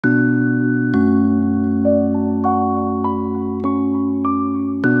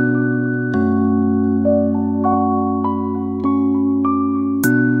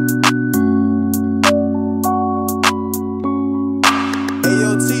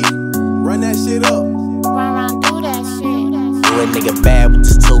Run that shit up. Run, do that shit. You a nigga bad with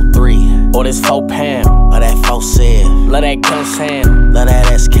the 2-3, or this 4 pound, or that 4-7. Love that gun sound, love that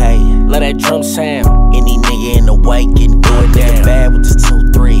SK, love that drum sound. Any nigga in the way can do it down. Bad with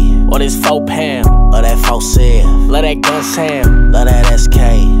the 2-3, or this 4 pound, or that 4-7. Love that gun sound, love that SK,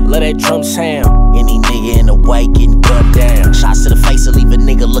 love that drum sound. Any nigga in the way can gun down. Shots to the face will leave a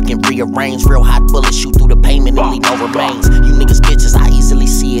nigga looking rearranged. Real hot bullets shoot through the pavement and leave no remains. You niggas bitches, I easily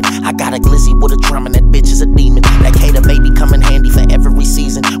see it. I got a glizzy with a drum and that bitch is a demon. That Cater baby come in handy for every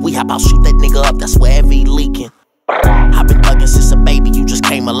season. We hop out, shoot that nigga up, that's wherever he leaking. I've been thuggin' since a baby, you just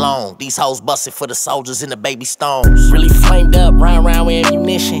came along. These hoes busted for the soldiers and the baby stones. Really flamed up, round with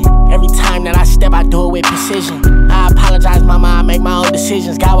ammunition. Every time that I step, I do it with precision. I apologize, mama, I make my own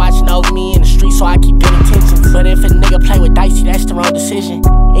decisions. God watching over me in the street, so I keep good intentions. But if a nigga play with dicey, that's the wrong decision.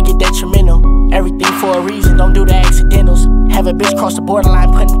 It get detrimental, everything for a reason, don't do the accidentals. Have a bitch cross the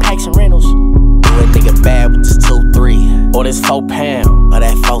borderline, putting packs and rentals. You a nigga bad with this 2-3, or this 4 pound, or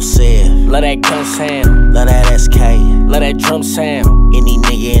that 4-7. Love that gun sound, love that SK, love that drum sound. Any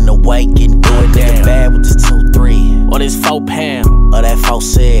nigga in the way can do it down. Bad with this 2-3, or this 4 pound, or that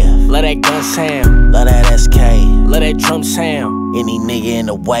 4-7. Love that gun sound, love that SK, love that drum sound. Any nigga in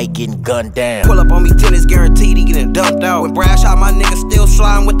the way getting gunned down. Pull up on me, tennis guaranteed, he getting dumped out. When Brad shot, my nigga still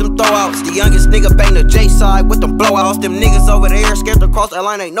sliding with them throwouts. The youngest nigga bang the J side with them blowouts. Them niggas over there scared to cross that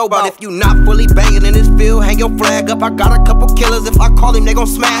line, ain't nobody. If you not fully banging in this field, hang your flag up. I got a couple killers, if I call him, they gon'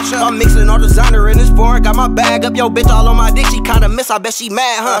 smash up. I'm mixing all designer in this foreign, got my bag up. Yo, bitch all on my dick, she kinda miss, I bet she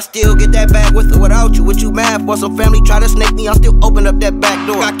mad, huh? I still get that bag with or without you, what you mad for? So family try to snake me, I still open up that back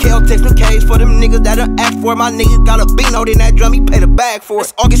door. Got Kel text from K's for them niggas that done asked for it. My niggas got a B-note in that drum, he pay the bag for it.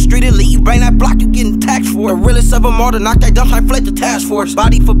 It's August Street and Lee, bring that block, you getting taxed for it. The realest of them all to knock that dump like fled the task force.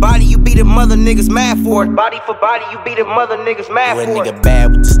 Body for body, you beat them mother niggas mad for it. Body for body, you beat them mother niggas mad for it. You a nigga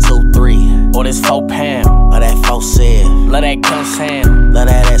bad with this 2-3, or this 4 pound, or that 4-7. Love that gun sound, love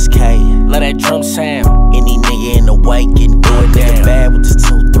that SK, love that drum sound. Any nigga in the way can do it down. Bad with this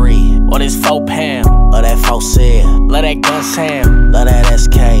 2-3, or this 4 pound, or that 4-7. Love that gun sound, love that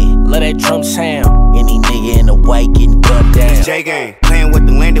SK, love that drum sound. Any nigga in the way can gun down. It's J-Gang, playing with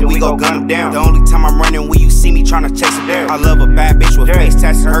the landed, we go gun him down. The only time I'm running when you see me tryna chase her down. I love a bad bitch with face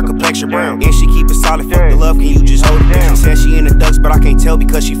tats and her complexion brown. And she keep it solid, fuck the love, can you just hold it down? She said she in the ducks, but I can't tell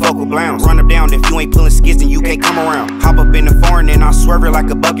because she fuck with Blowns. Run her down, if you ain't pulling skits, then you can't come around. Hop up in the foreign and I swerve her like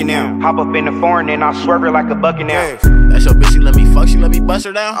a bucket now. Hop up in the foreign and I swerve her like a bucket now. That's your bitch, she let me fuck, she let me bust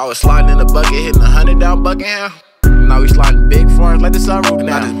her down. I was sliding in the bucket, hitting 100 down Buckingham. Now we sliding big foreigns like the sunroof.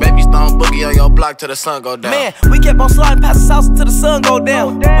 Now this baby stone boogie on your block till the sun go down. Man, we kept on sliding past his house till the sun go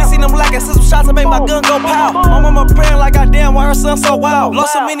down. We seen them black and some shots and make my gun go pow. My mama praying like goddamn, why her son so wild?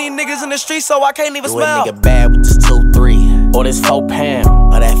 Lost so many niggas in the street, so I can't even smell. You a nigga bad with this 2-3, or this 4 pound,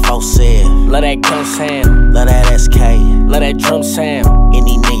 or that 4-7. Love that gun sound, love that SK, love that drum sound.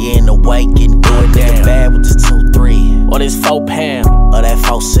 Any nigga in the way can do it down. Bad with this 2-3, or this 4 pound, or that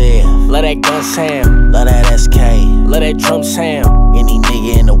 4-7. Love that gun sound, love that SK, love that drum sound. Any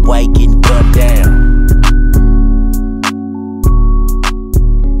nigga in the way can gun down.